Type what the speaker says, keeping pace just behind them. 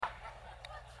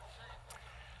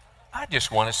I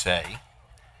just want to say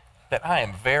that I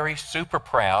am very super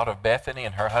proud of Bethany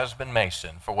and her husband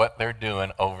Mason for what they're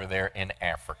doing over there in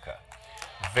Africa.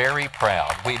 Very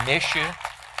proud. We miss you.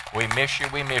 We miss you.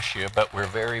 We miss you. But we're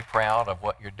very proud of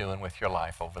what you're doing with your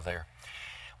life over there.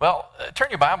 Well,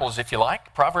 turn your Bibles, if you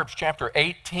like. Proverbs chapter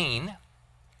 18.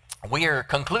 We are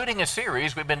concluding a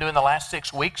series we've been doing the last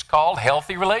 6 weeks called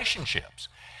Healthy Relationships.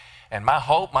 And my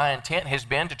hope, my intent has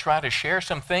been to try to share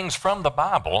some things from the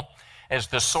Bible as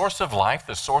the source of life,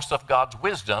 the source of God's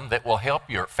wisdom that will help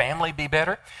your family be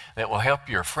better, that will help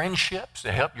your friendships,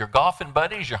 to help your golfing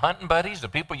buddies, your hunting buddies, the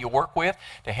people you work with,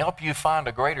 to help you find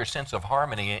a greater sense of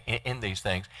harmony in these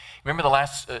things. Remember the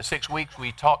last 6 weeks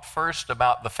we talked first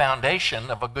about the foundation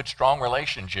of a good, strong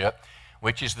relationship,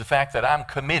 which is the fact that I'm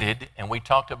committed, and we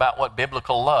talked about what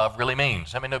biblical love really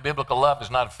means. I mean, no, biblical love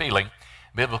is not a feeling.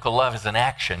 Biblical love is an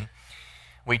action.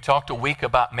 We talked a week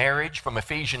about marriage from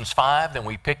Ephesians 5, then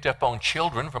we picked up on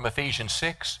children from Ephesians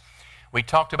 6. We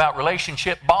talked about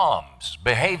relationship bombs,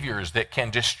 behaviors that can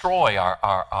destroy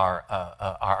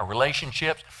our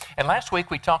relationships. And last week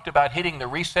we talked about hitting the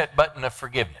reset button of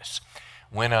forgiveness.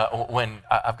 When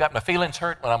I've got my feelings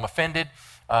hurt, when I'm offended,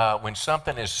 when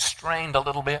something is strained a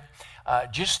little bit.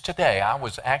 Just today, I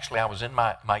was in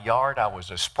my yard. I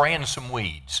was spraying some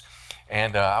weeds.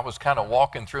 And I was kind of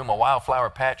walking through my wildflower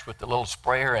patch with the little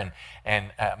sprayer,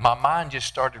 and my mind just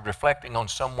started reflecting on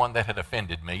someone that had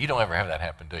offended me. You don't ever have that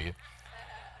happen, do you?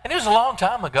 And it was a long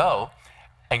time ago.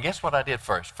 And guess what I did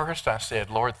first? First I said,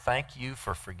 Lord, thank you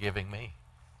for forgiving me.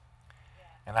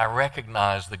 And I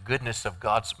recognized the goodness of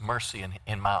God's mercy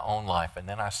in my own life. And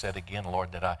then I said again,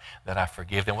 Lord, that I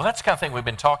forgive them. Well, that's the kind of thing we've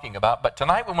been talking about. But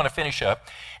tonight we want to finish up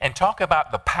and talk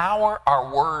about the power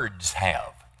our words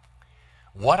have.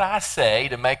 What I say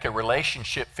to make a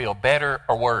relationship feel better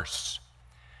or worse.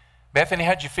 Bethany,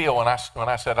 how'd you feel when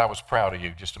I said I was proud of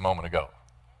you just a moment ago?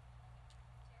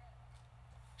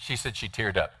 She said she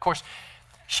teared up. Of course,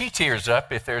 she tears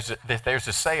up if there's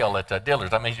a sale at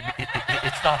Dillard's. I mean,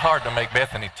 it's not hard to make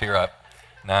Bethany tear up.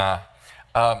 Nah.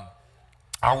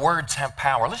 Our words have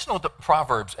power. Listen to what the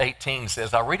Proverbs 18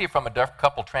 says. I'll read it from a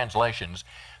couple translations.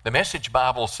 The Message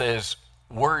Bible says,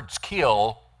 words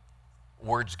kill,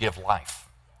 words give life.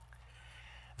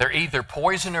 They're either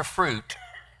poison or fruit.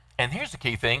 And here's the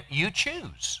key thing, you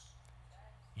choose.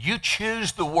 You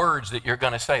choose the words that you're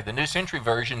going to say. The New Century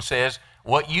Version says,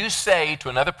 what you say to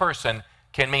another person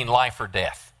can mean life or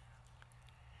death.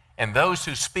 And those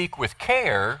who speak with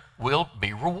care will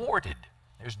be rewarded.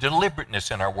 There's deliberateness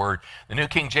in our word. The New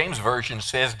King James Version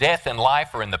says, death and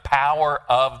life are in the power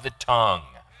of the tongue.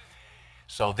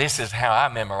 So this is how I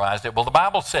memorized it. Well, the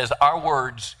Bible says our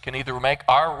words can either make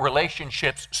our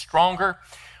relationships stronger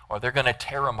or they're going to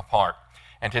tear them apart.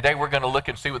 And today we're going to look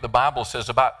and see what the Bible says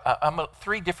about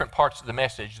 3 different parts of the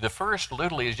message. The first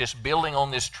literally is just building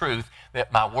on this truth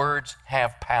that my words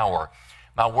have power.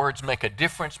 My words make a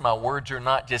difference. My words are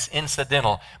not just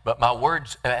incidental, but my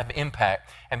words have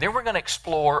impact. And then we're going to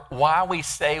explore why we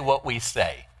say what we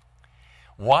say.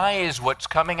 Why is what's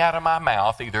coming out of my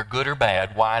mouth either good or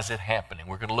bad? Why is it happening?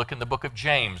 We're going to look in the book of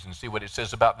James and see what it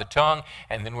says about the tongue,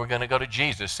 and then we're going to go to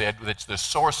Jesus said that's the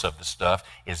source of the stuff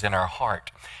is in our heart.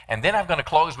 And then I'm going to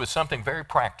close with something very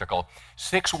practical,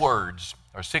 6 words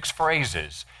or 6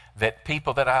 phrases that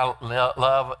people that I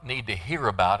love need to hear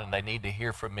about, and they need to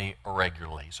hear from me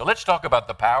regularly. So let's talk about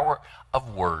the power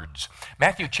of words.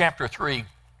 Matthew chapter 3.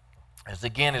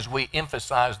 As we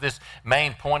emphasize this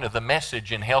main point of the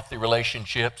message in healthy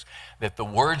relationships, that the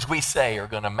words we say are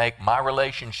going to make my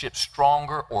relationship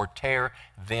stronger or tear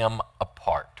them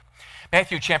apart.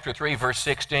 Matthew chapter 3, verse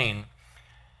 16,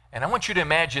 and I want you to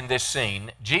imagine this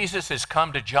scene. Jesus has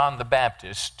come to John the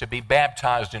Baptist to be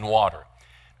baptized in water.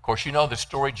 Of course, you know the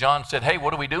story. John said, hey,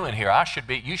 what are we doing here?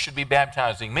 You should be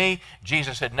baptizing me.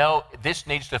 Jesus said, no, this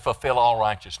needs to fulfill all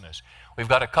righteousness. We've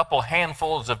got a couple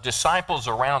handfuls of disciples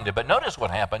around him. But notice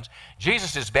what happens.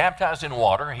 Jesus is baptized in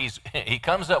water. He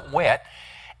comes up wet,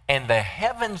 and the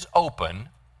heavens open,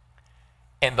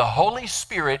 and the Holy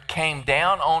Spirit came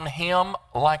down on him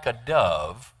like a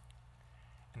dove.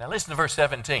 Now listen to verse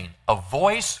 17. A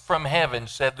voice from heaven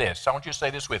said this. I want you to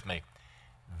say this with me.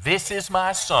 This is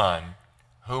my Son,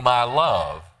 whom I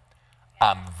love.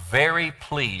 I'm very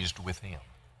pleased with him.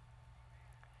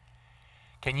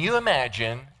 Can you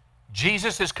imagine?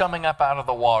 Jesus is coming up out of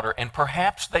the water, and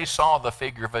perhaps they saw the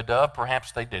figure of a dove,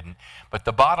 perhaps they didn't. But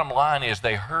the bottom line is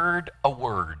they heard a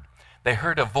word. They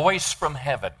heard a voice from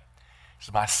heaven.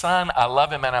 It's my Son, I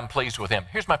love him, and I'm pleased with him.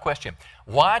 Here's my question.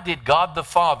 Why did God the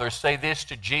Father say this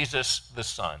to Jesus the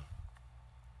Son?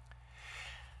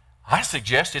 I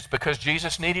suggest it's because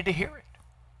Jesus needed to hear it.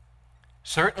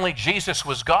 Certainly Jesus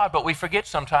was God, but we forget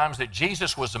sometimes that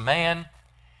Jesus was a man,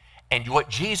 and what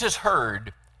Jesus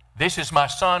heard, "This is my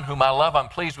son whom I love, I'm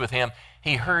pleased with him,"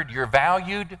 he heard, "You're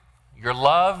valued, you're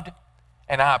loved,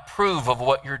 and I approve of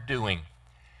what you're doing."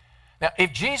 Now,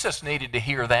 if Jesus needed to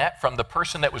hear that from the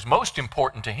person that was most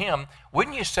important to him,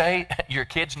 wouldn't you say your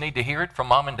kids need to hear it from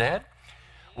mom and dad?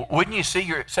 Wouldn't you say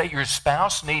your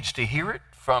spouse needs to hear it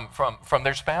from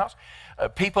their spouse?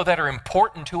 People that are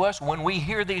important to us, when we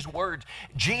hear these words,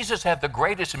 Jesus had the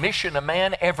greatest mission a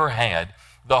man ever had.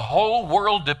 The whole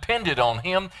world depended on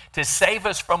him to save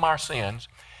us from our sins,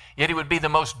 yet it would be the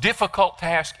most difficult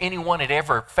task anyone had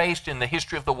ever faced in the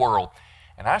history of the world.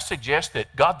 And I suggest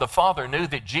that God the Father knew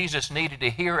that Jesus needed to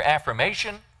hear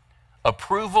affirmation,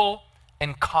 approval,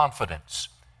 and confidence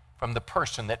from the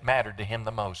person that mattered to him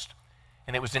the most.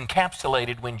 And it was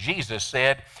encapsulated when Jesus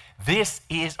said,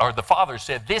 the Father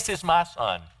said, "This is my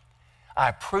son. I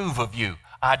approve of you,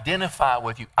 I identify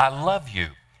with you, I love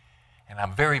you, and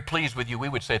I'm very pleased with you." We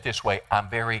would say it this way, "I'm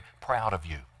very proud of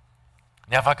you."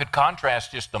 Now, if I could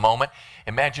contrast just a moment,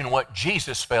 imagine what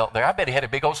Jesus felt there. I bet he had a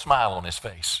big old smile on his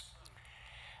face.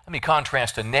 Let me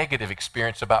contrast a negative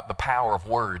experience about the power of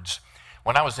words.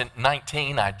 When I was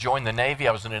 19, I joined the Navy.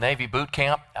 I was in a Navy boot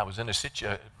camp. I was in a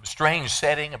strange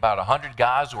setting. About 100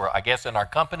 guys were, I guess, in our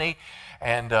company.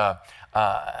 And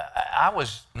I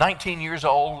was 19 years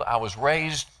old. I was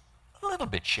raised a little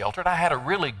bit sheltered. I had a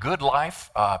really good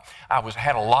life. I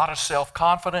had a lot of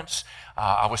self-confidence.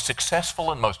 I was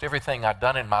successful in most everything I'd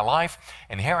done in my life.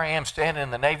 And here I am standing in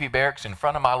the Navy barracks in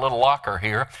front of my little locker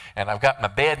here, and I've got my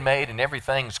bed made and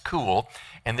everything's cool.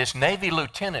 And this Navy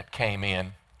lieutenant came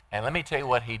in, and let me tell you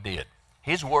what he did.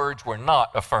 His words were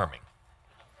not affirming.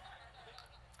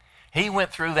 He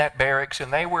went through that barracks,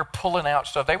 and they were pulling out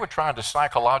stuff. They were trying to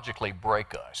psychologically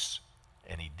break us,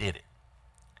 and he did it.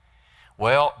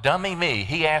 Well, dummy me,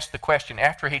 he asked the question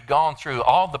after he'd gone through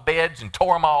all the beds and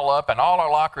tore them all up and all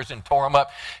our lockers and tore them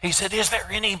up. He said, "Is there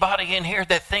anybody in here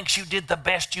that thinks you did the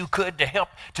best you could to help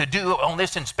to do on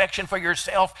this inspection for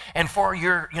yourself and for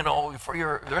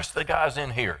the rest of the guys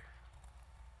in here?"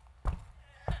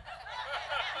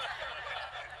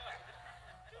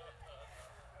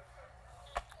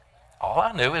 All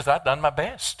I knew is I'd done my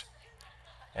best.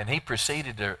 And he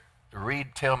proceeded to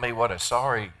tell me what a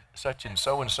sorry such and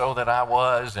so that I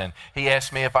was, and he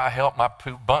asked me if I helped my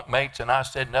bunkmates, and I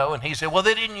said no, and he said, "Well,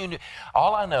 didn't you?"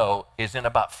 All I know is in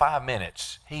about 5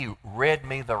 minutes, he read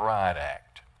me the riot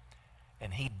act,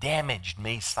 and he damaged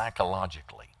me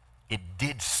psychologically. It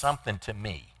did something to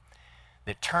me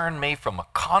that turned me from a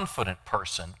confident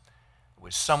person who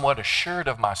was somewhat assured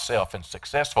of myself and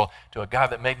successful to a guy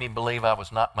that made me believe I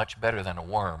was not much better than a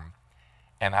worm,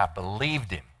 and I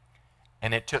believed him.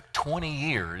 And it took 20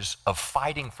 years of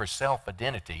fighting for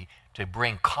self-identity to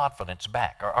bring confidence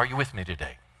back. Are you with me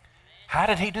today? How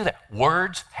did he do that?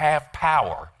 Words have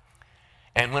power.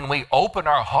 And when we open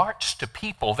our hearts to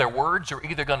people, their words are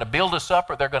either going to build us up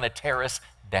or they're going to tear us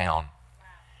down.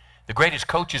 The greatest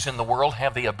coaches in the world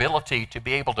have the ability to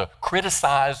be able to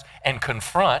criticize and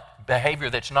confront behavior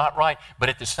that's not right, but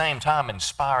at the same time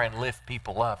inspire and lift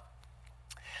people up.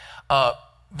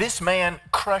 This man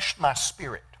crushed my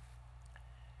spirit.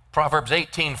 Proverbs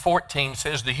 18:14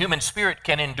 says, "The human spirit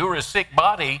can endure a sick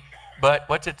body, but,"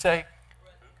 what's it say?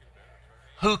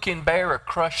 "Who can bear a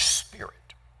crushed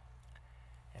spirit?"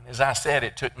 And as I said,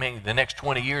 it took me the next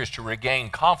 20 years to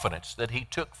regain confidence that he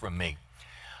took from me.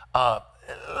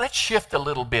 Let's shift a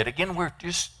little bit. Again, we're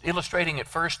just illustrating at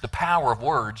first the power of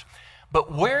words, but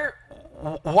where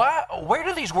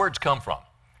do these words come from?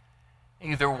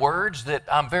 Either words that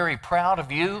 "I'm very proud of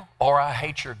you" or "I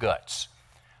hate your guts."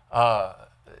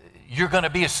 You're going to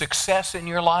be a success in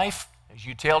your life, as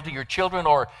you tell to your children,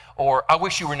 or "I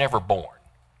wish you were never born."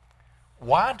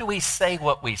 Why do we say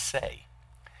what we say?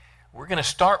 We're going to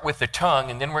start with the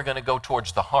tongue, and then we're going to go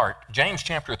towards the heart. James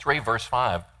chapter 3, verse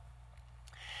 5.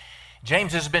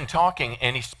 James has been talking,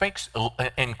 and he speaks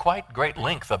in quite great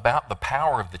length about the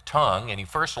power of the tongue, and he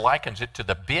first likens it to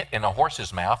the bit in a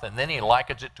horse's mouth, and then he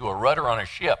likens it to a rudder on a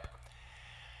ship.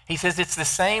 He says it's the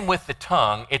same with the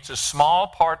tongue. It's a small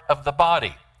part of the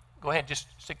body. Go ahead, just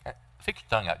stick your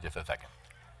tongue out just a second.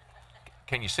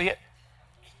 Can you see it?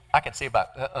 I can see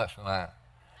about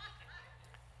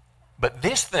But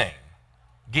this thing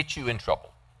gets you in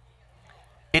trouble.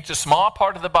 It's a small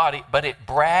part of the body, but it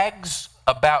brags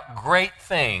about great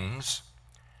things.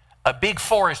 A big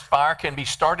forest fire can be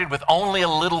started with only a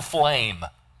little flame.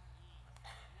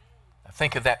 Now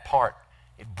think of that part.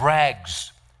 It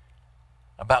brags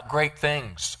about great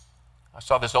things. I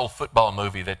saw this old football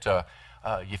movie that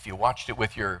if you watched it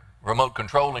with your remote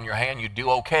control in your hand, you'd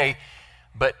do okay.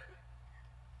 But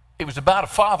It was about a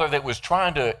father that was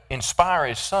trying to inspire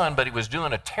his son, but he was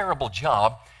doing a terrible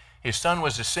job. His son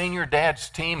was a senior. Dad's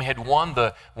team had won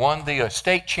the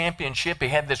state championship. He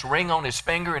had this ring on his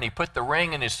finger, and he put the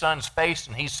ring in his son's face,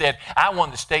 and he said, I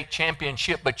won the state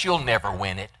championship, but you'll never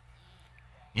win it.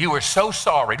 You are so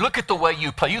sorry. Look at the way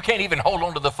you play. You can't even hold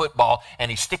on to the football, and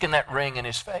he's sticking that ring in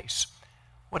his face.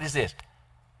 What is this?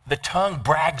 The tongue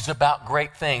brags about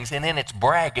great things, and in its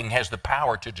bragging has the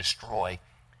power to destroy.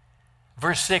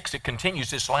 Verse 6, it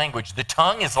continues this language. The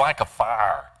tongue is like a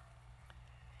fire.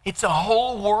 It's a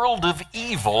whole world of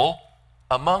evil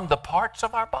among the parts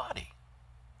of our body.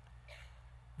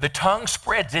 The tongue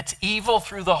spreads its evil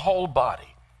through the whole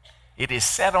body. It is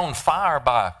set on fire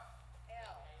by,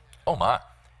 oh my.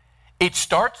 It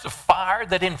starts a fire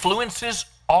that influences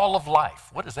all of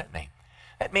life. What does that mean?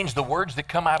 That means the words that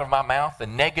come out of my mouth, the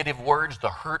negative words, the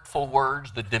hurtful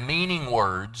words, the demeaning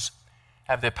words,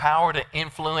 have the power to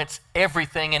influence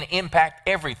everything and impact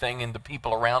everything in the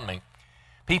people around me.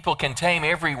 People can tame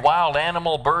every wild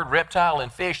animal, bird, reptile,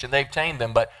 and fish, and they've tamed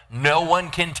them, but no one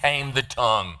can tame the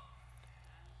tongue.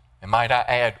 And might I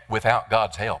add, without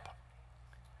God's help.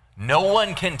 No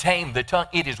one can tame the tongue.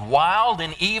 It is wild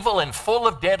and evil and full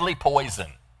of deadly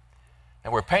poison.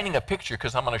 And we're painting a picture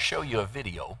because I'm going to show you a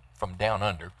video from down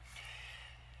under.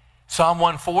 Psalm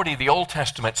 140, the Old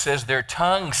Testament says, their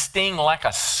tongues sting like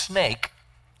a snake,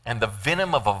 and the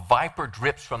venom of a viper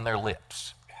drips from their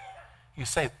lips. You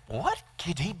say, what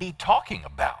could he be talking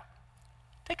about?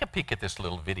 Take a peek at this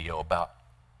little video about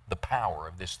the power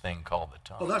of this thing called the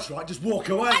tongue. Well, that's right. Just walk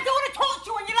away. I don't want to talk to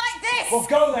you when you're like this. Well,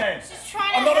 go then. Just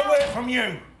trying I'm to not help. away from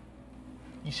you.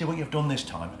 You see what you've done this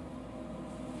time?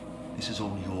 This is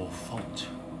all your fault.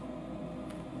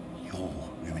 You're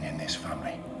ruining this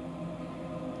family.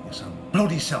 You're so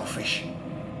bloody selfish.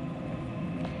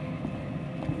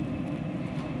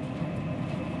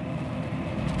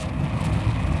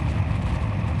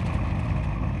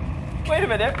 Wait a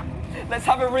minute. Let's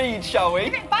have a read, shall we?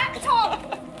 Give it back, Tom.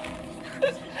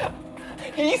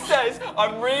 He says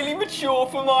I'm really mature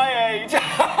for my age.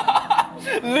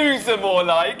 Loser, more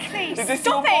like. Please, is this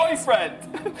stop your it.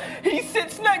 boyfriend? He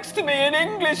sits next to me in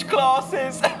English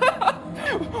classes.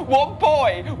 What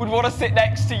boy would want to sit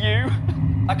next to you?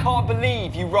 I can't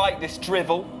believe you write this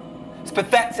drivel. It's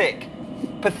pathetic.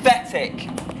 Pathetic.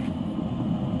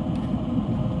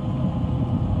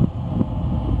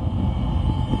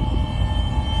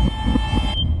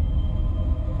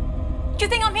 Do you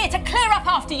think I'm here to clear up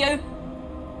after you?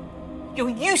 You're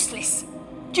useless.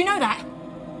 Do you know that?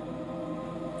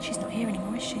 She's not here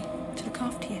anymore, is she? To look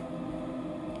after you.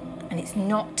 And it's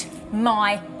not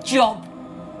my job.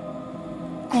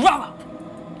 Grow up,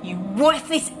 you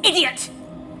worthless idiot!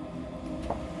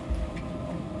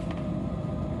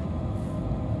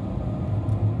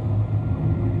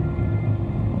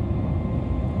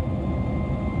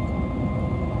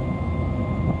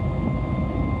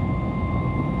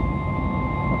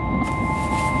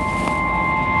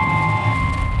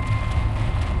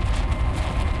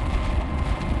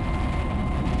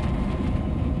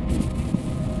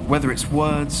 Whether it's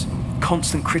words,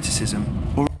 constant criticism,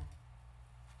 or...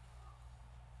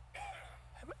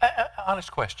 Honest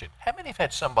question. How many have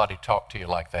had somebody talk to you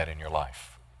like that in your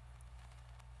life?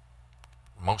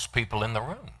 Most people in the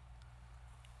room.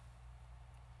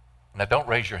 Now, don't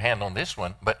raise your hand on this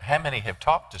one, but how many have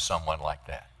talked to someone like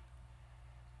that?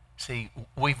 See,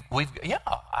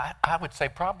 I would say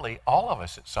probably all of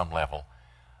us at some level,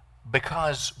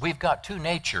 because we've got two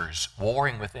natures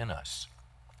warring within us.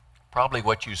 Probably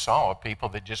what you saw are people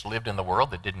that just lived in the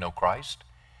world that didn't know Christ.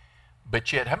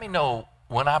 But yet, how many know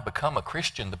when I become a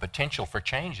Christian, the potential for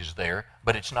change is there,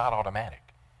 but it's not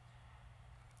automatic.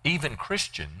 Even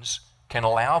Christians can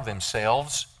allow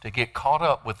themselves to get caught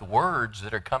up with words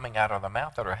that are coming out of the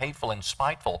mouth that are hateful and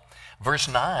spiteful. Verse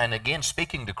 9, again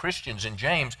speaking to Christians in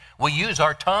James, we use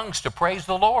our tongues to praise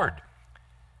the Lord,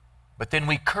 but then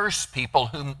we curse people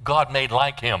whom God made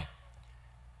like him.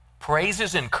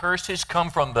 Praises and curses come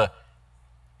from the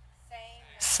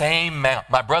same mouth.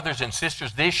 My brothers and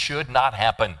sisters, this should not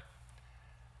happen.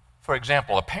 For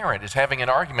example, a parent is having an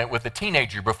argument with a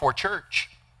teenager before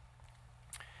church.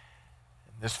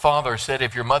 This father said,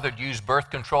 if your mother had used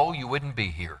birth control, you wouldn't be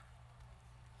here.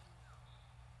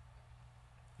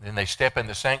 Then they step in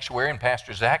the sanctuary and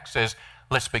Pastor Zach says,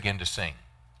 let's begin to sing.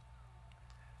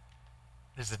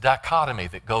 There's a dichotomy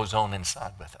that goes on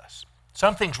inside with us.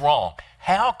 Something's wrong.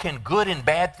 How can good and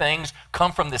bad things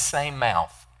come from the same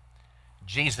mouth?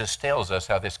 Jesus tells us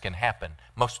how this can happen.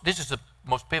 This is the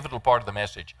most pivotal part of the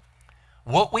message.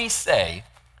 What we say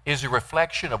is a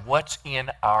reflection of what's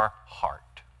in our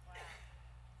heart.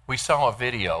 We saw a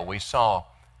video. We saw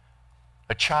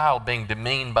a child being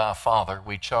demeaned by a father.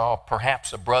 We saw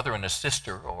perhaps a brother and a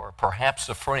sister, or perhaps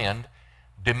a friend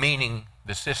demeaning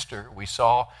the sister. We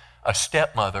saw a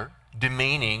stepmother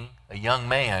demeaning a young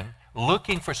man,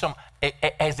 looking for some,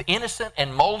 as innocent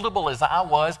and moldable as I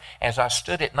was, as I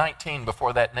stood at 19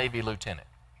 before that Navy lieutenant.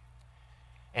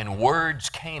 And words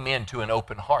came into an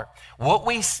open heart. What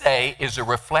we say is a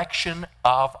reflection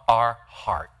of our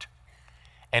heart.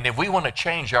 And if we want to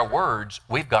change our words,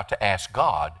 we've got to ask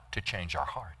God to change our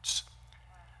hearts.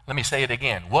 Let me say it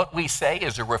again. What we say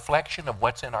is a reflection of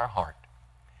what's in our heart.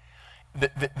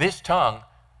 This tongue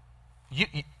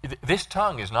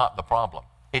is not the problem.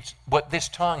 It's what this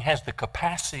tongue has the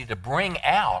capacity to bring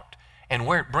out, and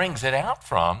where it brings it out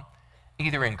from,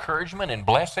 either encouragement and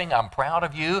blessing, I'm proud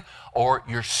of you, or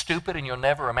you're stupid and you'll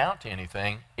never amount to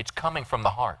anything. It's coming from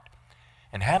the heart.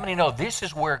 And how many know this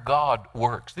is where God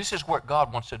works? This is what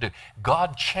God wants to do.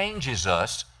 God changes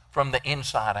us from the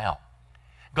inside out.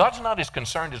 God's not as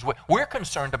concerned as we're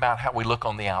concerned about how we look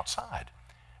on the outside.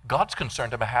 God's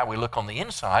concerned about how we look on the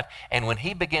inside, and when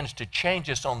He begins to change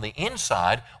us on the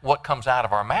inside, what comes out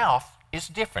of our mouth is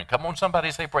different. Come on,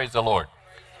 somebody say praise the Lord.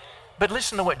 But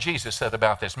listen to what Jesus said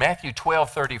about this. Matthew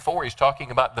 12:34, He's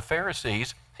talking about the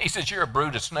Pharisees. He says, you're a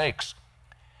brood of snakes.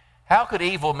 How could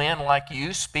evil men like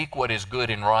you speak what is good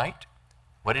and right?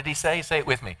 What did He say? Say it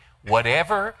with me.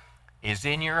 Whatever is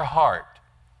in your heart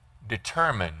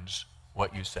determines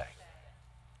what you say.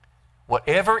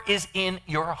 Whatever is in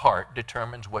your heart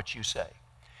determines what you say.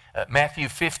 Matthew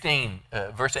 15,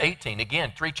 verse 18,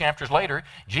 again, 3 chapters later,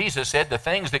 Jesus said the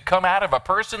things that come out of a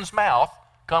person's mouth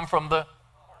come from the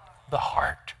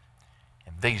heart,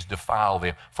 and these defile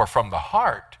them. For from the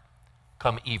heart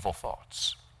come evil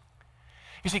thoughts.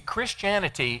 You see,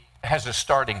 Christianity has a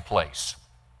starting place.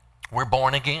 We're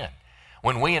born again.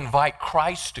 When we invite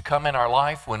Christ to come in our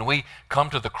life, when we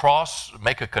come to the cross,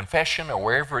 make a confession or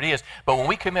wherever it is, but when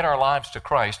we commit our lives to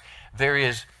Christ, there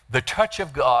is the touch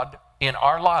of God in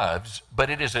our lives,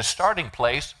 but it is a starting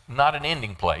place, not an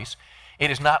ending place. It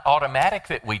is not automatic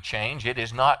that we change. It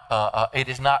is not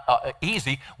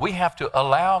easy. We have to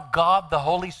allow God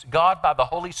by the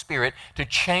Holy Spirit to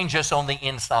change us on the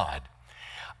inside.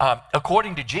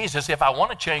 According to Jesus, if I want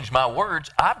to change my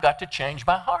words, I've got to change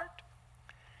my heart.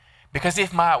 Because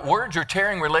if my words are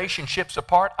tearing relationships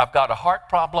apart, I've got a heart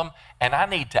problem, and I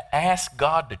need to ask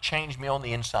God to change me on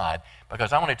the inside.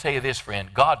 Because I want to tell you this, friend,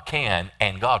 God can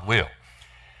and God will.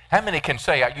 How many can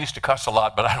say, I used to cuss a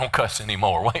lot, but I don't cuss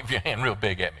anymore? Wave your hand real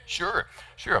big at me. Sure,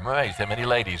 I'm amazed how many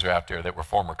ladies are out there that were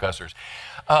former cussers.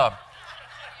 How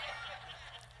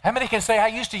many can say, I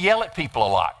used to yell at people a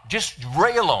lot, just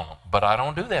rail on them, but I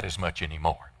don't do that as much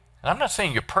anymore? And I'm not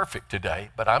saying you're perfect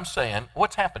today, but I'm saying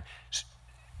what's happened?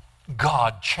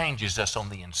 God changes us on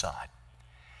the inside.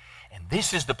 And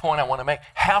this is the point I want to make.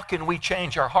 How can we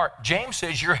change our heart? James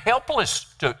says you're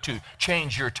helpless to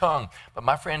change your tongue. But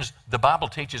my friends, the Bible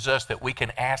teaches us that we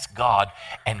can ask God,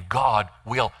 and God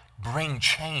will bring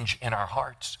change in our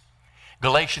hearts.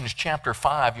 Galatians chapter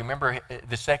 5, you remember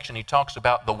the section he talks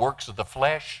about the works of the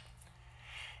flesh?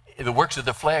 The works of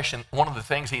the flesh, and one of the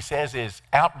things he says is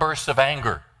outbursts of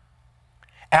anger,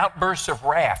 outbursts of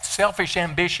wrath, selfish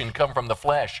ambition come from the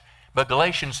flesh. But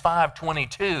Galatians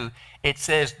 5:22, it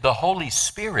says the Holy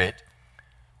Spirit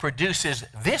produces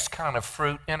this kind of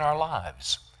fruit in our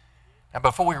lives. Now,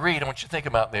 before we read, I want you to think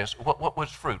about this. What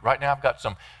was fruit? Right now, I've got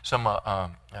some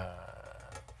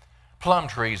plum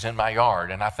trees in my yard,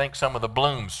 and I think some of the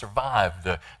blooms survived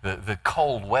the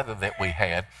cold weather that we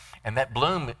had. And that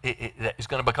bloom is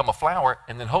going to become a flower,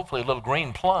 and then hopefully a little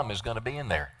green plum is going to be in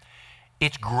there.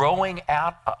 It's growing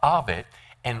out of it.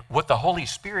 And what the Holy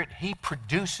Spirit, He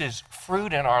produces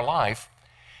fruit in our life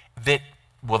that,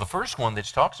 well, the first one that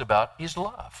talks about is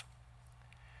love.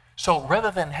 So rather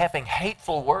than having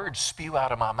hateful words spew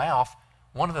out of my mouth,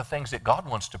 one of the things that God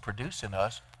wants to produce in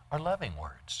us are loving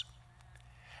words.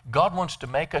 God wants to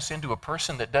make us into a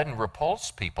person that doesn't repulse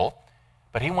people,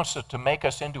 but He wants to make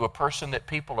us into a person that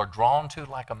people are drawn to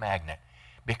like a magnet.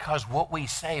 Because what we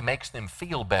say makes them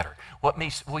feel better. What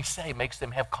we say makes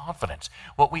them have confidence.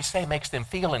 What we say makes them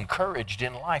feel encouraged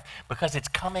in life because it's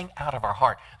coming out of our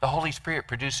heart. The Holy Spirit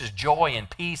produces joy and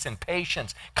peace and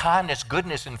patience, kindness,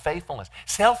 goodness, and faithfulness,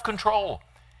 self-control.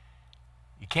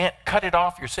 You can't cut it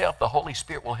off yourself. The Holy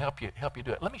Spirit will help you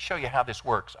do it. Let me show you how this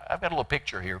works. I've got a little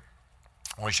picture here.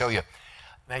 I want to show you.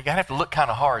 Now, you're going to have to look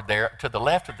kind of hard there. To the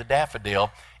left of the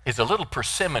daffodil is a little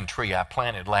persimmon tree I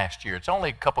planted last year. It's only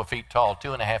a couple of feet tall,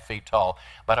 2.5 feet tall,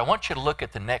 but I want you to look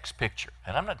at the next picture.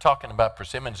 And I'm not talking about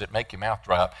persimmons that make your mouth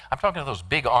dry up. I'm talking about those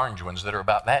big orange ones that are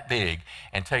about that big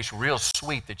and taste real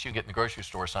sweet that you get in the grocery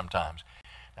store sometimes.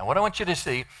 Now, what I want you to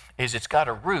see is it's got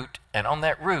a root, and on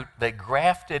that root, they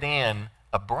grafted in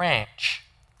a branch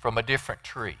from a different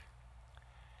tree.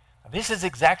 Now, this is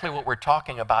exactly what we're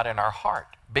talking about in our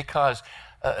heart, because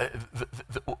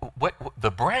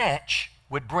the branch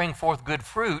would bring forth good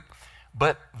fruit,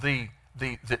 but the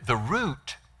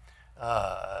root,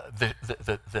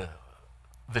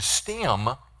 the stem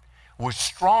was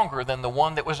stronger than the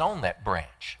one that was on that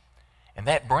branch. And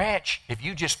that branch, if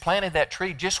you just planted that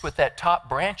tree just with that top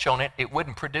branch on it, it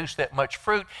wouldn't produce that much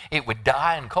fruit. It would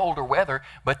die in colder weather,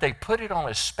 but they put it on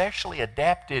a specially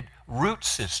adapted root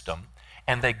system,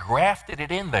 and they grafted it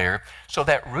in there so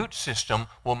that root system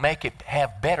will make it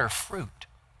have better fruit.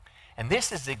 And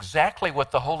this is exactly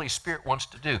what the Holy Spirit wants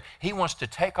to do. He wants to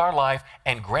take our life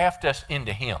and graft us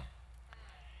into Him.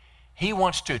 He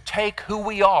wants to take who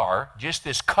we are, just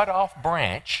this cut-off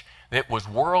branch that was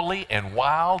worldly and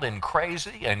wild and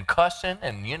crazy and cussing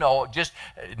and, just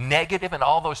negative and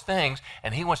all those things,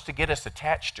 and He wants to get us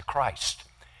attached to Christ.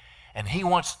 And He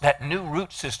wants that new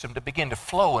root system to begin to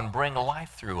flow and bring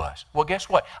life through us. Well, guess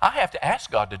what? I have to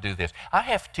ask God to do this. I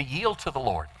have to yield to the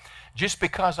Lord. Just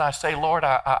because I say, Lord,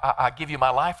 I give you my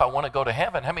life, I want to go to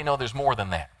heaven, how many know there's more than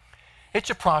that? It's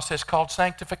a process called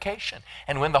sanctification.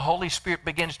 And when the Holy Spirit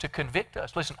begins to convict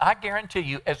us, listen, I guarantee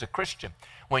you as a Christian,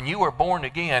 when you are born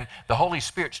again, the Holy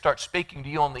Spirit starts speaking to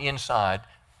you on the inside.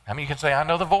 How many can say, I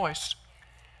know the voice?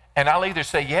 And I'll either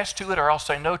say yes to it or I'll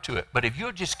say no to it. But if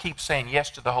you'll just keep saying yes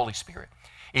to the Holy Spirit,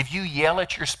 if you yell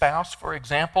at your spouse, for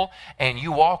example, and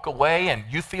you walk away and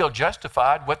you feel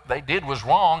justified, what they did was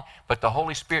wrong, but the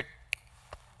Holy Spirit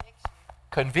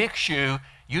convicts you,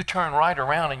 you turn right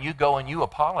around and you go and you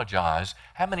apologize.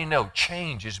 How many know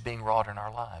change is being wrought in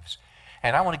our lives?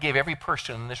 And I want to give every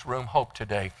person in this room hope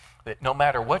today that no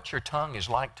matter what your tongue is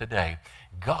like today,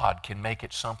 God can make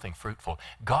it something fruitful.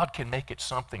 God can make it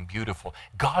something beautiful.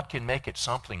 God can make it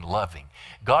something loving.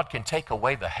 God can take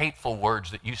away the hateful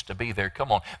words that used to be there.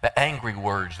 Come on, the angry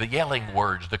words, the yelling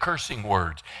words, the cursing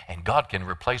words, and God can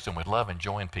replace them with love and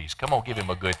joy and peace. Come on, give Him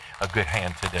a good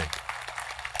hand today.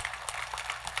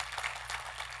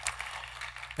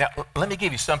 Now, let me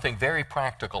give you something very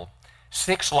practical.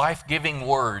 6 life-giving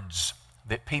words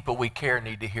that people we care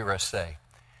need to hear us say.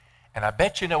 And I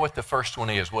bet you know what the first one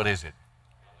is. What is it?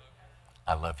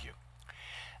 I love you.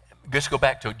 Let's go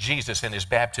back to Jesus and His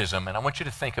baptism, and I want you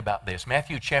to think about this.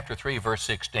 Matthew chapter 3, verse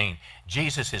 16.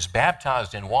 Jesus is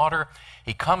baptized in water.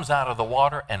 He comes out of the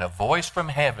water, and a voice from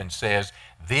heaven says,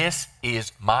 "This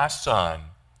is my Son,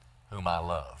 whom I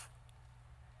love."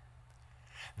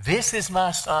 This is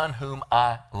my Son whom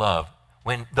I love.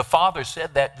 When the Father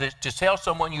said that, to tell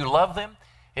someone you love them,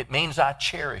 it means I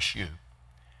cherish you.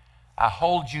 I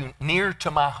hold you near to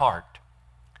my heart.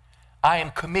 I am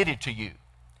committed to you.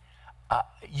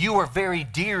 You are very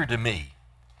dear to me.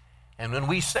 And when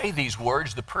we say these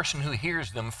words, the person who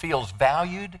hears them feels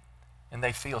valued and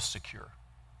they feel secure.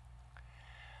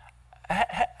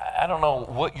 I don't know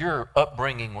what your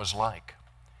upbringing was like.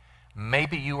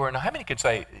 Maybe you were how many could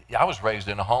say, I was raised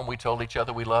in a home we told each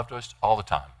other we loved us all the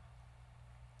time?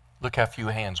 Look how few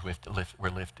hands were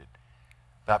lifted.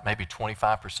 About maybe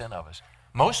 25% of us.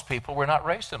 Most people were not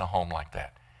raised in a home like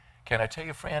that. Can I tell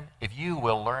you, friend, if you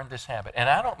will learn this habit, and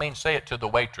I don't mean say it to the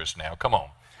waitress now, come on.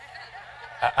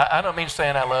 I don't mean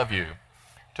saying I love you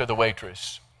to the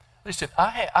waitress. Listen,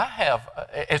 I have,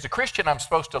 as a Christian, I'm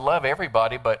supposed to love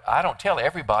everybody, but I don't tell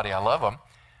everybody I love them.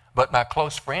 But my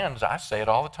close friends, I say it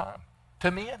all the time to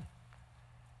men.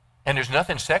 And there's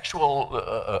nothing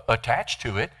sexual attached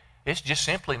to it. It just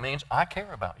simply means I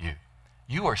care about you.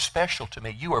 You are special to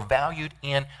me. You are valued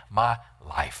in my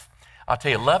life. I'll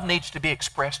tell you, love needs to be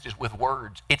expressed with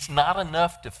words. It's not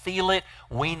enough to feel it.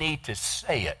 We need to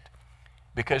say it.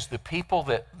 Because the people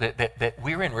that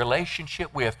we're in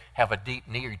relationship with have a deep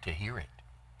need to hear it.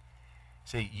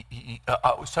 See,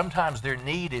 sometimes their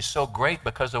need is so great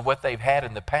because of what they've had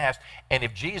in the past. And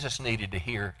if Jesus needed to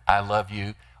hear, I love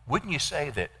you, wouldn't you say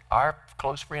that our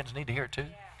close friends need to hear it too?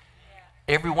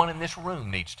 Yeah. Everyone in this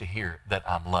room needs to hear that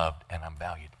I'm loved and I'm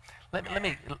valued.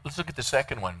 Let's look at the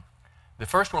second one. The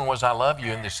first one was I love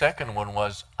you, and the second one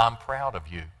was I'm proud of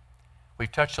you.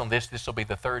 We've touched on this. This will be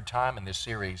the 3rd time in this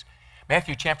series.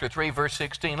 Matthew chapter 3, verse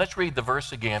 16. Let's read the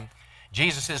verse again.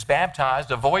 Jesus is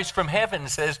baptized. A voice from heaven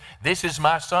says, "This is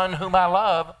my Son whom I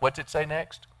love." What's it say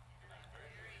next?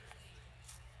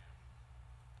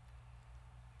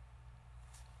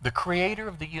 The creator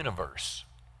of the universe,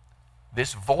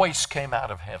 this voice came out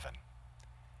of heaven,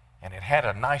 and it had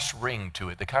a nice ring to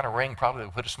it, the kind of ring probably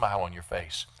would put a smile on your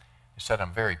face. It said,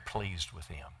 "I'm very pleased with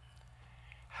him."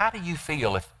 How do you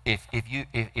feel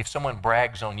if someone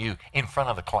brags on you in front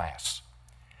of the class?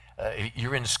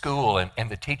 You're in school and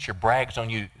the teacher brags on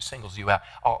you, singles you out.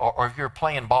 Or if you're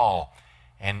playing ball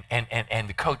and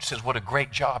the coach says, what a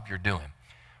great job you're doing.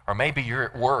 Or maybe you're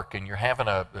at work and you're having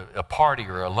a party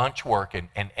or a lunch work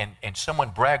and someone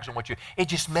brags on what you, it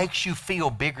just makes you feel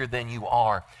bigger than you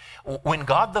are. When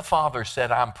God the Father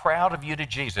said, I'm proud of you to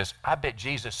Jesus, I bet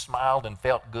Jesus smiled and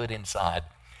felt good inside.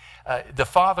 The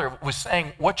Father was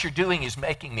saying, what you're doing is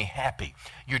making me happy.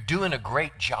 You're doing a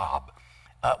great job.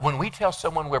 When we tell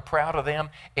someone we're proud of them,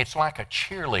 it's like a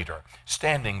cheerleader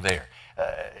standing there.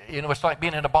 It's like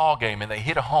being in a ball game and they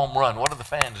hit a home run. What do the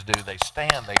fans do? They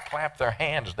stand, they clap their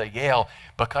hands, they yell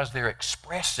because they're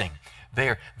expressing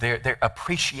their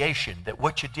appreciation that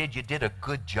what you did a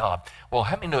good job. Well,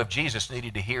 how many know if Jesus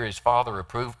needed to hear his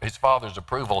Father's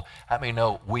approval, how many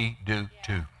know we do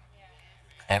too?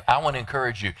 And I want to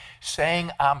encourage you, saying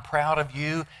I'm proud of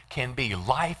you can be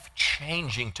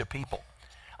life-changing to people.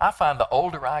 I find the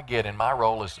older I get in my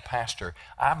role as a pastor,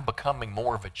 I'm becoming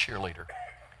more of a cheerleader.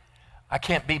 I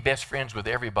can't be best friends with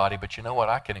everybody, but you know what?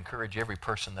 I can encourage every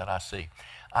person that I see.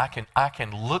 I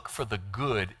can look for the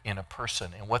good in a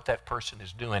person and what that person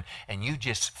is doing, and you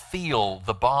just feel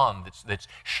the bond that's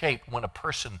shaped when a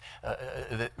person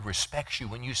that respects you,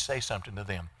 when you say something to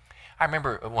them. I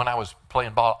remember when I was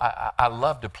playing ball, I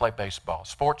loved to play baseball.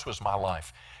 Sports was my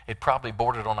life. It probably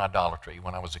bordered on idolatry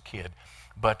when I was a kid.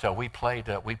 But we played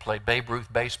Babe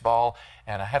Ruth baseball,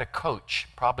 and I had a coach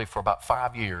probably for about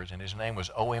 5 years, and his name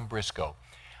was O.M. Briscoe.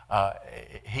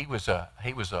 He was a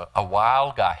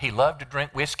wild guy. He loved to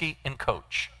drink whiskey and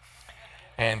coach.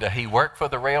 And he worked for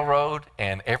the railroad,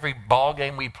 and every ball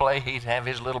game we play, he'd have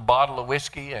his little bottle of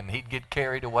whiskey, and he'd get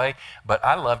carried away. But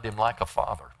I loved him like a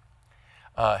father.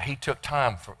 He took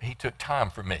time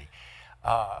for me.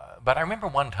 But I remember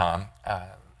one time,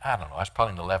 I don't know, I was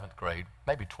probably in the 11th grade,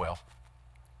 maybe 12th.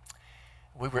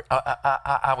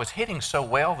 I was hitting so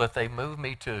well that they moved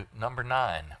me to number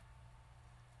 9.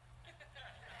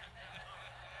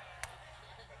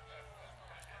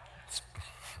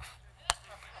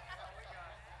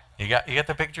 You got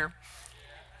the picture?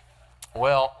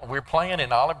 Well, we're playing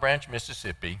in Olive Branch,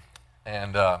 Mississippi,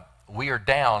 and we are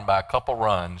down by a couple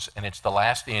runs, and it's the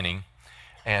last inning,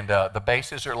 and the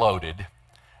bases are loaded,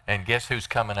 and guess who's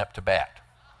coming up to bat?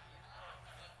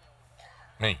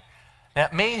 Me. Now,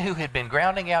 me who had been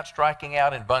grounding out, striking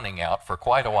out, and bunting out for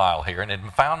quite a while here, and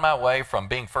had found my way from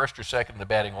being first or second in the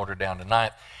batting order down to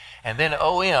 9th, and then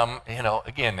O.M.,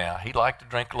 again now, he liked to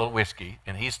drink a little whiskey,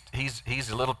 and he's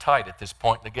a little tight at this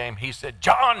point in the game. He said,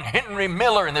 John Henry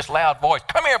Miller, in this loud voice,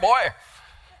 come here, boy.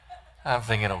 I'm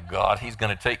thinking, oh, God, he's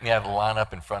going to take me out of the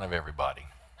lineup in front of everybody.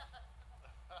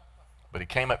 But he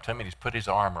came up to me and he's put his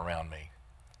arm around me.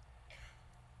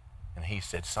 And he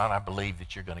said, son, I believe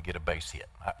that you're going to get a base hit.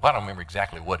 I don't remember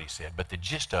exactly what he said, but the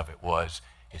gist of it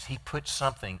is he put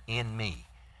something in me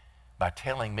by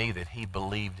telling me that he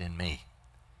believed in me.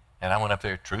 And I went up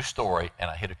there, true story, and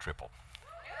I hit a triple.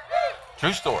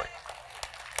 True story.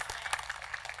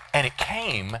 And it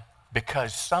came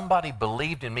because somebody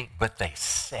believed in me, but they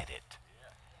said it.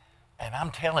 And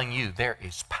I'm telling you, there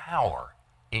is power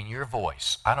in your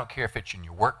voice. I don't care if it's in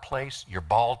your workplace, your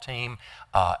ball team,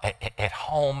 at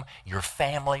home, your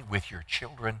family, with your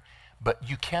children, but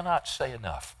you cannot say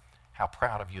enough how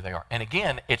proud of you they are. And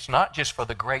again, it's not just for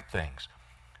the great things.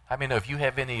 I mean, if you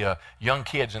have any young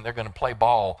kids and they're going to play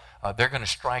ball, they're going to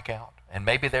strike out. And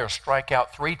maybe they'll strike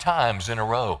out 3 times in a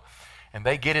row. And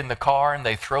they get in the car and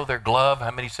they throw their glove.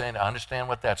 How many saying, I understand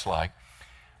what that's like?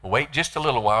 Well, wait just a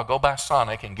little while, go by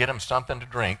Sonic and get them something to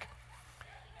drink.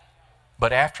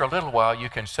 But after a little while, you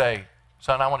can say,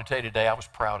 son, I want to tell you today, I was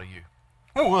proud of you.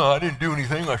 Oh, well, I didn't do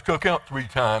anything. I struck out 3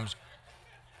 times.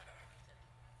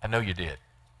 I know you did.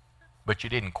 But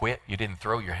you didn't quit. You didn't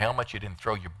throw your helmet. You didn't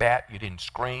throw your bat. You didn't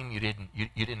scream. You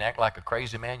didn't act like a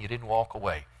crazy man. You didn't walk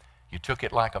away. You took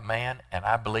it like a man, and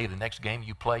I believe the next game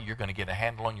you play, you're going to get a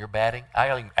handle on your batting.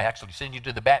 I actually send you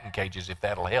to the batting cages if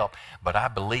that'll help, but I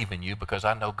believe in you because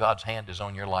I know God's hand is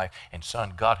on your life, and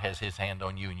son, God has his hand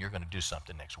on you, and you're going to do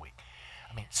something next week.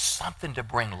 I mean, something to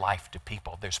bring life to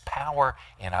people. There's power,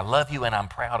 and I love you, and I'm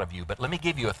proud of you. But let me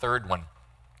give you a third one.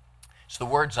 It's the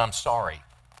words, I'm sorry.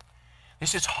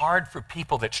 This is hard for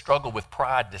people that struggle with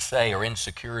pride to say or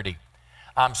insecurity.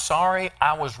 I'm sorry,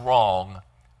 I was wrong.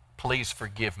 Please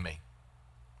forgive me.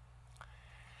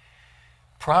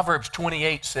 Proverbs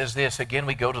 28 says this. Again,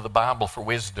 we go to the Bible for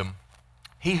wisdom.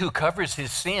 He who covers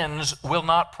his sins will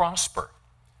not prosper.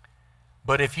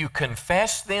 But if you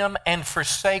confess them and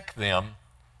forsake them,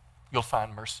 you'll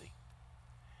find mercy.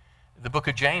 The book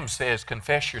of James says,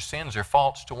 confess your sins or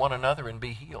faults to one another and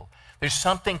be healed. There's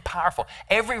something powerful.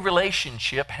 Every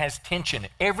relationship has tension.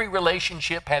 Every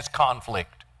relationship has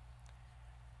conflict.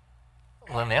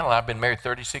 Lynell and I have been married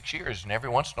 36 years, and every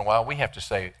once in a while we have to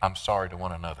say, I'm sorry to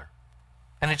one another.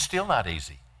 And it's still not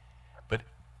easy. But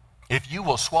if you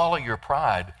will swallow your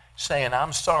pride, saying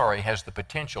I'm sorry has the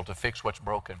potential to fix what's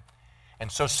broken.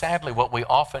 And so sadly, what we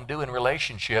often do in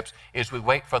relationships is we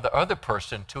wait for the other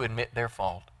person to admit their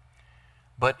fault.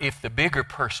 But if the bigger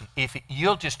person, if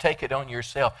you'll just take it on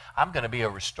yourself, I'm going to be a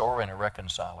restorer and a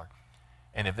reconciler.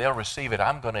 And if they'll receive it,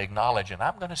 I'm going to acknowledge and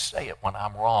I'm going to say it when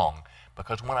I'm wrong.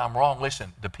 Because when I'm wrong,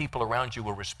 listen, the people around you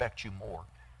will respect you more.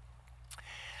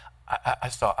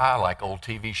 I like old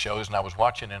TV shows, and I was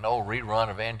watching an old rerun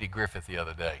of Andy Griffith the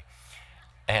other day.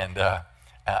 And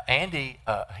Andy,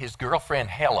 his girlfriend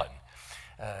Helen,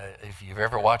 if you've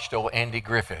ever watched old Andy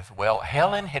Griffith, well,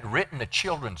 Helen had written a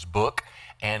children's book,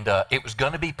 and it was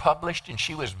going to be published, and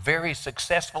she was very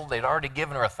successful. They'd already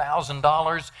given her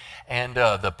 $1,000, and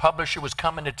the publisher was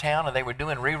coming to town, and they were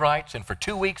doing rewrites, and for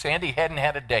 2 weeks, Andy hadn't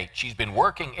had a date. She's been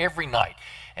working every night,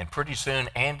 and pretty soon,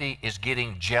 Andy is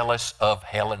getting jealous of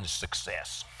Helen's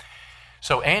success.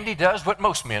 So Andy does what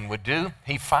most men would do.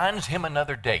 He finds him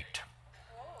another date.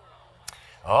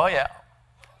 Oh, yeah.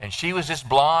 And she was this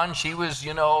blonde. She was,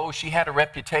 she had a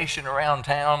reputation around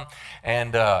town.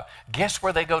 And guess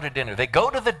where they go to dinner? They go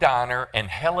to the diner, and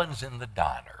Helen's in the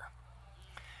diner.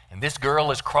 And this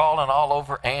girl is crawling all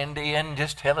over Andy and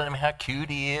just telling him how cute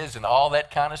he is and all that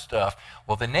kind of stuff.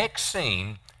 Well, the next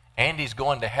scene, Andy's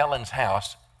going to Helen's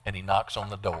house, and he knocks on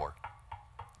the door.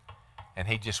 And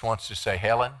he just wants to say,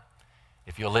 Helen,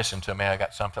 if you'll listen to me, I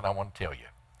got something I want to tell you.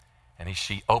 And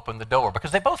she opened the door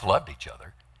because they both loved each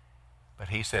other. But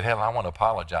he said, Helen, I want to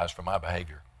apologize for my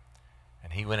behavior.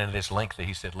 And he went into this length that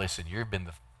he said, listen, you've been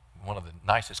one of the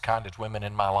nicest, kindest women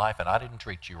in my life, and I didn't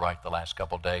treat you right the last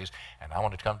couple of days. And I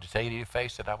want to come to tell you to your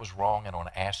face that I was wrong, and I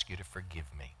want to ask you to forgive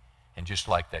me. And just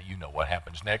like that, you know what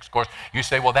happens next. Of course, you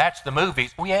say, well, that's the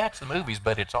movies. Well, yeah, it's the movies,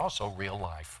 but it's also real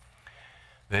life.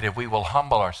 That if we will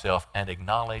humble ourselves and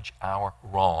acknowledge our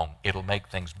wrong, it'll make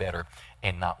things better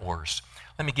and not worse.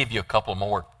 Let me give you a couple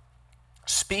more.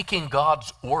 Speaking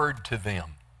God's word to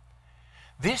them.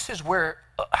 This is where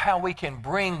how we can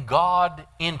bring God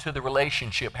into the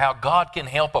relationship, how God can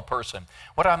help a person.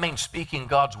 What I mean speaking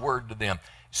God's word to them.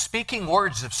 Speaking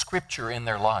words of Scripture in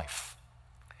their life.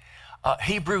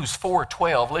 Hebrews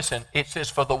 4:12, listen, it says,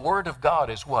 for the word of God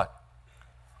is what?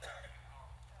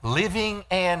 Living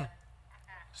and,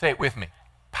 say it with me,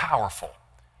 powerful.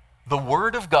 The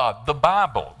word of God, the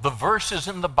Bible, the verses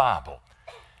in the Bible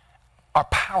are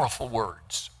powerful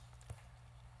words.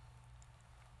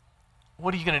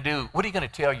 What are you going to do? What are you going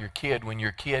to tell your kid when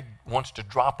your kid wants to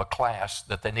drop a class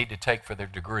that they need to take for their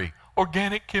degree?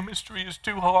 Organic chemistry is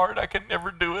too hard. I can never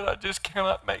do it. I just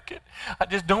cannot make it. I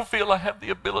just don't feel I have the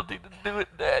ability to do it.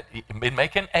 Dad, been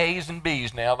making A's and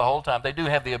B's now the whole time. They do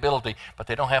have the ability, but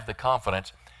they don't have the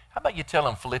confidence. How about you tell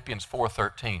them Philippians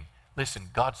 4:13? Listen,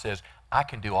 God says, I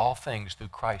can do all things through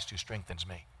Christ who strengthens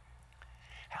me.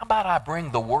 How about I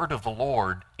bring the word of the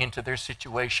Lord into their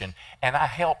situation, and I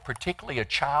help particularly a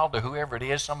child or whoever it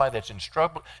is, somebody that's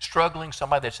struggling,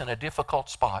 somebody that's in a difficult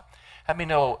spot. I mean,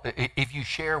 if you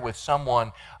share with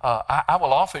someone, I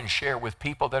will often share with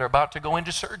people that are about to go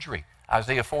into surgery.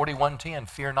 Isaiah 41:10,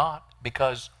 fear not,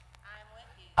 because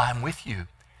I'm with you.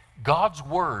 God's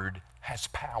word has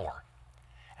power.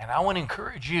 And I want to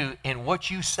encourage you in what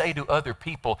you say to other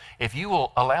people. If you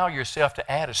will allow yourself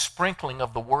to add a sprinkling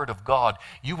of the Word of God,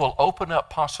 you will open up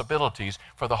possibilities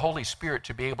for the Holy Spirit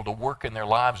to be able to work in their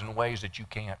lives in ways that you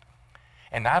can't.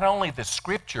 And not only the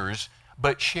Scriptures,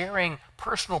 but sharing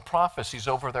personal prophecies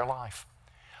over their life.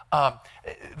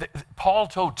 Paul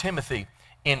told Timothy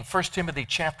in 1 Timothy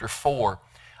chapter 4,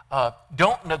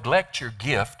 don't neglect your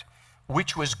gift,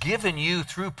 which was given you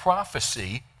through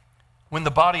prophecy, when the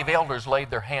body of elders laid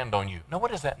their hand on you. Now,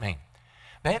 what does that mean?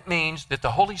 That means that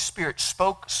the Holy Spirit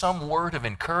spoke some word of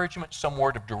encouragement, some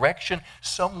word of direction,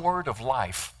 some word of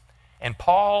life. And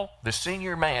Paul, the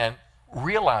senior man,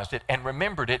 realized it and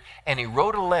remembered it, and he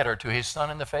wrote a letter to his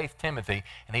son in the faith, Timothy,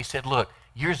 and he said, look,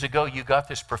 years ago you got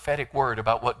this prophetic word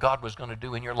about what God was going to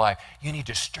do in your life. You need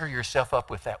to stir yourself up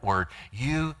with that word.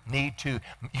 You need to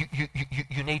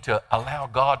allow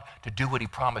God to do what he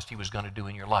promised he was going to do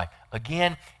in your life.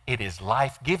 Again, it is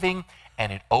life-giving,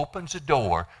 and it opens a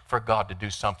door for God to do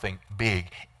something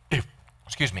big, if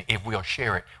we'll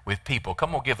share it with people.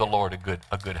 Come on, give the Lord a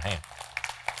good hand.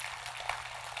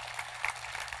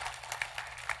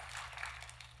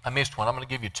 I missed one. I'm going to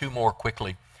give you two more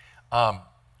quickly.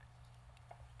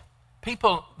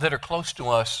 People that are close to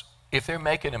us, if they're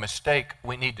making a mistake,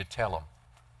 we need to tell them.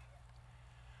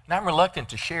 And I'm reluctant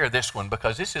to share this one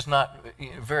because this is not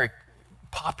very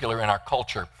popular in our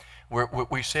culture.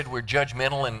 We said we're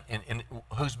judgmental, and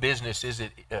whose business is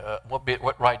it?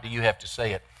 What right do you have to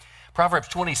say it? Proverbs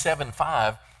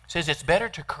 27:5 says it's better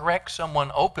to correct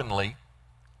someone openly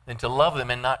than to love them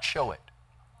and not show it.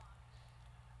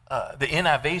 The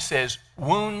NIV says,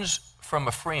 wounds from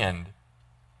a friend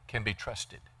can be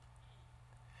trusted.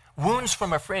 Wounds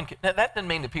from a friend. Now, that doesn't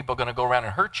mean that people are going to go around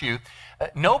and hurt you.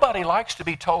 Nobody likes to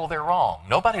be told they're wrong.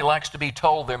 Nobody likes to be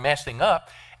told they're messing up.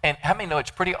 And how many know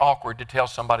it's pretty awkward to tell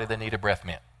somebody they need a breath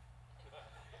mint?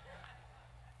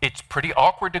 It's pretty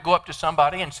awkward to go up to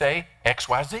somebody and say,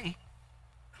 XYZ.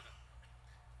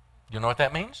 You know what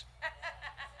that means?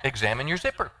 Examine your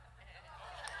zipper.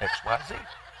 XYZ.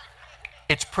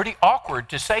 It's pretty awkward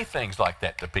to say things like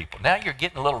that to people. Now you're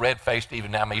getting a little red-faced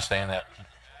even now, me saying that.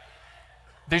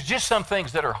 There's just some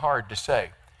things that are hard to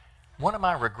say. One of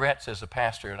my regrets as a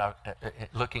pastor, and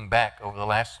looking back over the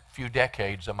last few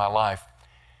decades of my life,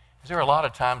 is there are a lot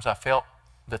of times I felt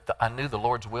that I knew the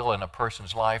Lord's will in a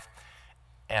person's life,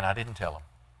 and I didn't tell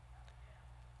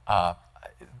them.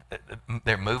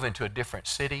 They're moving to a different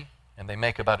city, and they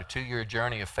make about a 2-year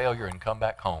journey of failure and come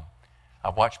back home.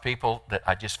 I've watched people that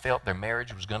I just felt their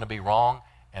marriage was going to be wrong,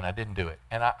 and I didn't do it.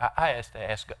 And I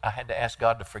had to ask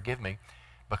God to forgive me,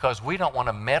 because we don't want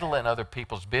to meddle in other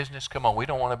people's business. Come on, we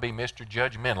don't want to be Mr.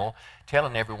 Judgmental,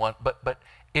 telling everyone. But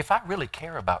if I really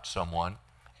care about someone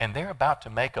and they're about to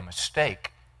make a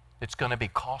mistake that's going to be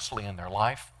costly in their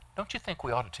life, don't you think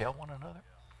we ought to tell one another?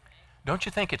 Don't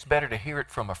you think it's better to hear it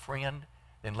from a friend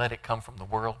than let it come from the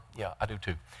world? Yeah, I do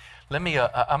too. I'm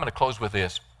going to close with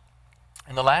this.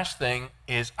 And the last thing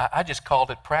is, I just called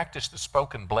it practice the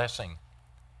spoken blessing.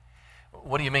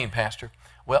 What do you mean, Pastor?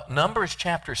 Well, Numbers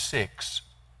chapter 6.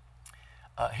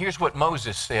 Here's what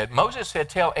Moses said. Moses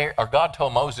said, God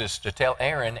told Moses to tell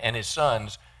Aaron and his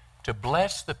sons to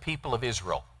bless the people of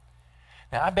Israel.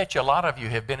 Now, I bet you a lot of you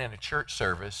have been in a church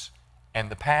service and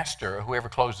the pastor or whoever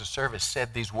closed the service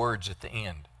said these words at the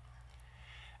end.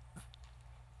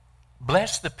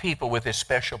 Bless the people with this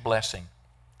special blessing.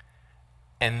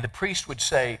 And the priest would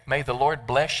say, may the Lord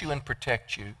bless you and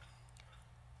protect you.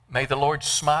 May the Lord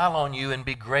smile on you and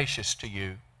be gracious to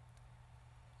you.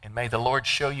 And may the Lord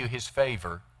show you his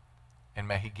favor, and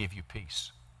may he give you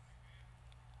peace.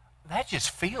 That just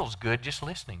feels good just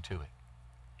listening to it.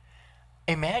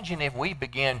 Imagine if we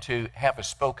began to have a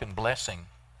spoken blessing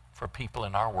for people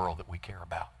in our world that we care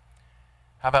about.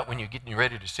 How about when you're getting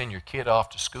ready to send your kid off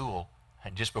to school,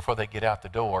 and just before they get out the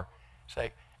door,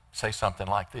 say something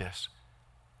like this.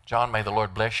 John, may the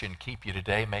Lord bless you and keep you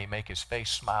today. May he make his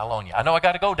face smile on you. I know I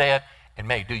got to go, Dad, and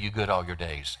may he do you good all your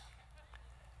days.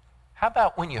 How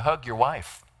about when you hug your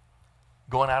wife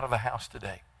going out of the house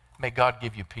today? May God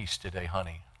give you peace today,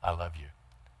 honey. I love you.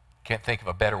 Can't think of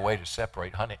a better way to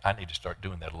separate. Honey, I need to start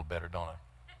doing that a little better, don't I?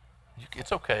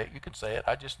 It's okay. You can say it.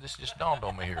 This just dawned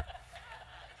on me here.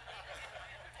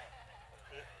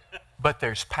 But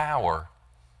there's power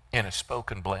in a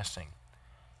spoken blessing.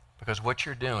 Because what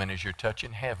you're doing is you're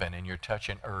touching heaven and you're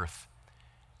touching earth.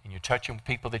 And you're touching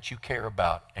people that you care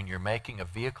about. And you're making a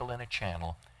vehicle and a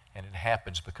channel. And it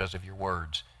happens because of your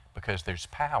words. Because there's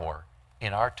power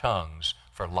in our tongues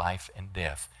for life and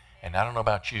death. And I don't know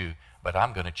about you, but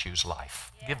I'm going to choose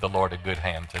life. Give the Lord a good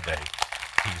hand today.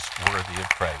 He's worthy of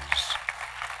praise.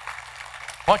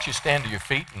 Why don't you stand to your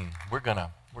feet, and we're going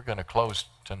to close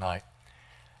tonight.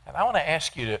 And I want to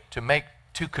ask you to make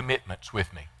 2 commitments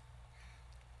with me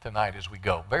tonight as we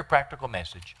go. Very practical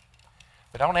message.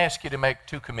 But I want to ask you to make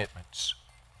 2 commitments.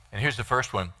 And here's the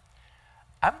first one.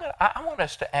 I want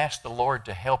us to ask the Lord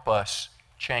to help us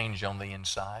change on the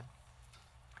inside.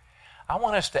 I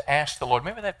want us to ask the Lord,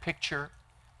 remember that picture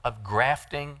of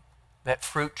grafting that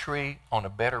fruit tree on a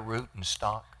better root and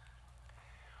stock?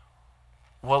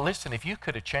 Well, listen, if you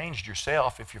could have changed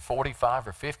yourself, if you're 45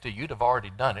 or 50, you'd have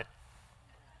already done it.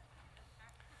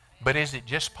 But is it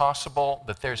just possible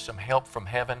that there's some help from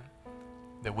heaven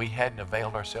that we hadn't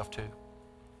availed ourselves to?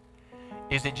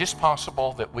 Is it just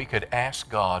possible that we could ask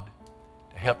God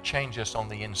to help change us on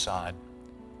the inside,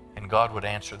 and God would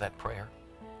answer that prayer?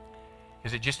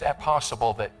 Is it just that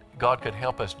possible that God could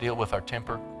help us deal with our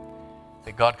temper?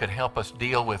 That God could help us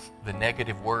deal with the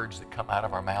negative words that come out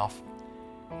of our mouth?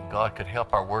 And God could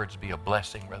help our words be a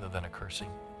blessing rather than a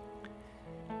cursing?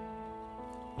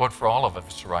 Lord, for all of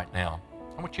us right now,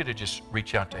 I want you to just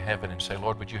reach out to heaven and say,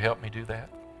 Lord, would you help me do that?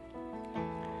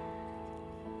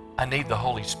 I need the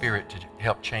Holy Spirit to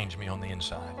help change me on the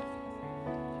inside.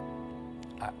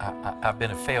 I've been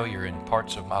a failure in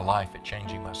parts of my life at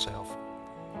changing myself.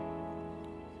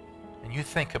 And you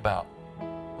think about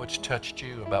what's touched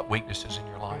you, about weaknesses in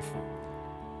your life,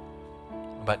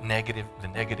 about the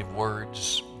negative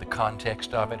words, the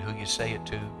context of it, who you say it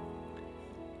to.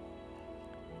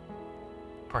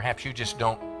 Perhaps you just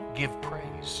don't give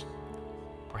praise.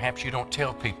 Perhaps you don't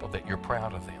tell people that you're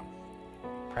proud of them.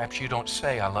 Perhaps you don't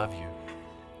say, I love you.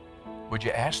 Would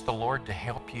you ask the Lord to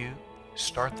help you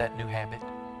start that new habit?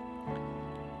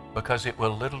 Because it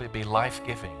will literally be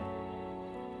life-giving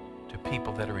to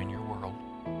people that are in your world.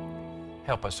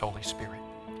 Help us, Holy Spirit.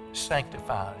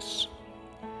 Sanctify us.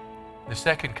 The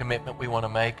second commitment we want to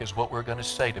make is what we're going to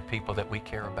say to people that we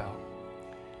care about.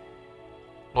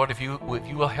 Lord, if you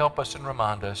will help us and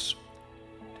remind us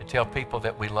to tell people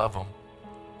that we love them,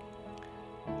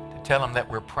 to tell them that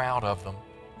we're proud of them,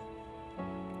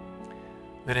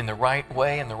 that in the right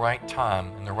way, in the right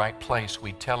time, in the right place,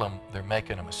 we tell them they're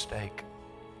making a mistake.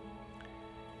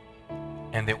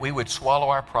 And that we would swallow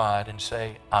our pride and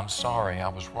say, I'm sorry, I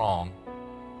was wrong.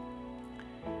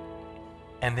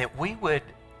 And that we would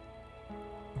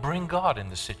bring God in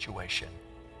the situation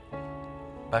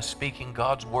by speaking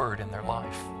God's word in their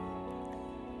life,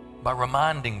 by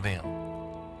reminding them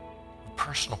of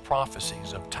personal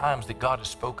prophecies of times that God has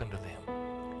spoken to them.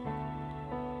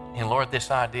 And Lord,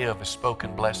 this idea of a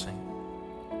spoken blessing,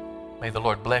 may the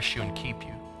Lord bless you and keep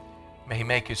you. May He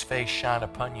make His face shine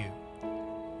upon you.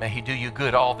 May He do you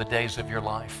good all the days of your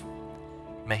life.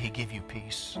 May He give you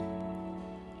peace.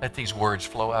 Let these words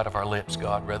flow out of our lips,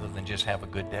 God, rather than just have a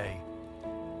good day.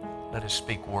 Let us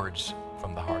speak words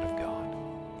from the heart of God.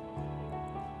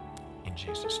 In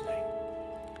Jesus' name.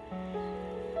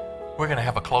 We're going to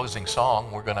have a closing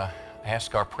song. We're going to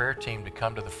ask our prayer team to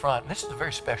come to the front. And this is a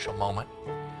very special moment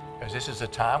because this is a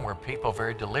time where people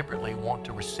very deliberately want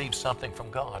to receive something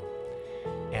from God.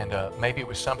 And maybe it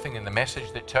was something in the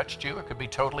message that touched you. It could be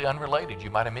totally unrelated. You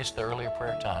might have missed the earlier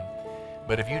prayer time.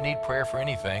 But if you need prayer for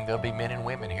anything, there'll be men and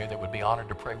women here that would be honored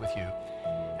to pray with you.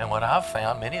 And what I've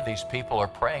found, many of these people are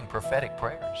praying prophetic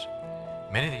prayers.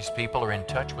 Many of these people are in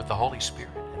touch with the Holy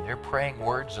Spirit, and they're praying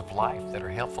words of life that are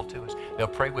helpful to us. They'll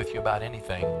pray with you about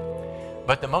anything.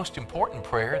 But the most important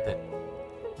prayer that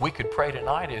we could pray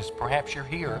tonight is perhaps you're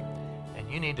here and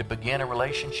you need to begin a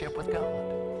relationship with God.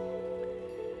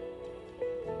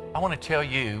 I want to tell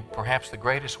you perhaps the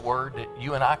greatest word that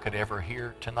you and I could ever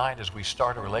hear tonight as we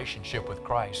start a relationship with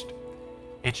Christ.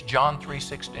 It's John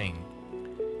 3:16.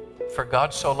 For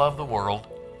God so loved the world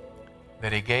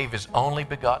that He gave His only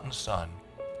begotten Son,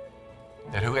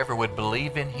 that whoever would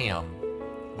believe in Him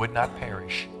would not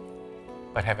perish,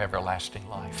 but have everlasting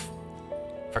life.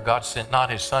 For God sent not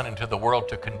His Son into the world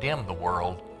to condemn the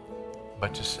world,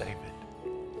 but to save it.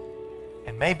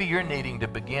 And maybe you're needing to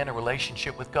begin a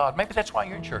relationship with God. Maybe that's why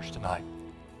you're in church tonight.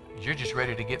 You're just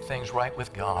ready to get things right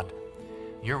with God.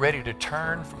 You're ready to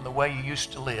turn from the way you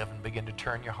used to live and begin to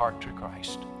turn your heart to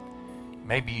Christ.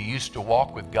 Maybe you used to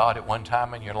walk with God at one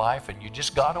time in your life and you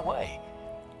just got away.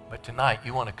 But tonight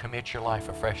you want to commit your life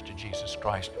afresh to Jesus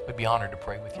Christ. We'd be honored to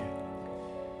pray with you.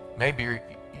 Maybe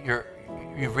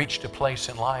you've reached a place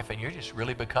in life and you're just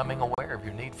really becoming aware of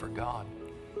your need for God.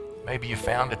 Maybe you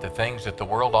found that the things that the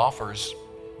world offers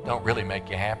don't really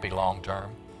make you happy long term.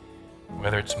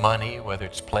 Whether it's money, whether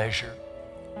it's pleasure,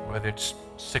 whether it's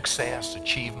success,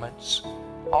 achievements,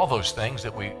 all those things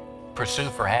that we pursue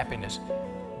for happiness.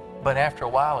 But after a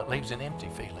while, it leaves an empty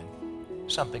feeling.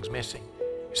 Something's missing.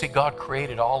 You see, God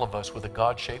created all of us with a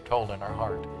God-shaped hole in our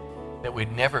heart that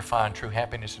we'd never find true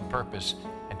happiness and purpose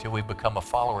until we become a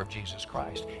follower of Jesus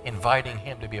Christ, inviting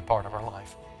Him to be a part of our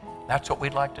life. That's what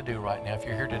we'd like to do right now. If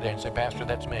you're here today and say, Pastor,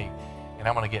 that's me, and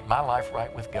I want to get my life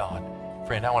right with God.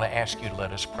 Friend, I want to ask you to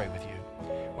let us pray with you.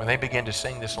 When they begin to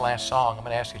sing this last song, I'm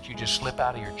going to ask that you just slip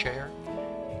out of your chair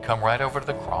and come right over to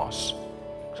the cross.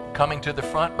 Coming to the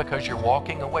front because you're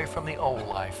walking away from the old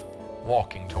life,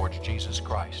 walking towards Jesus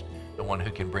Christ, the one who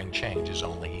can bring change as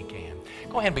only He can.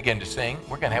 Go ahead and begin to sing.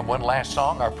 We're going to have one last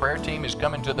song. Our prayer team is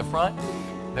coming to the front.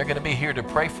 They're going to be here to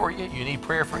pray for you. You need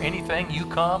prayer for anything, you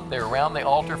come. They're around the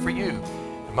altar for you.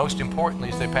 And most importantly,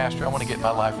 say, Pastor, I want to get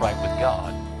my life right with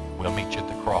God. We'll meet you at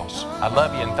the cross. I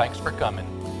love you and thanks for coming.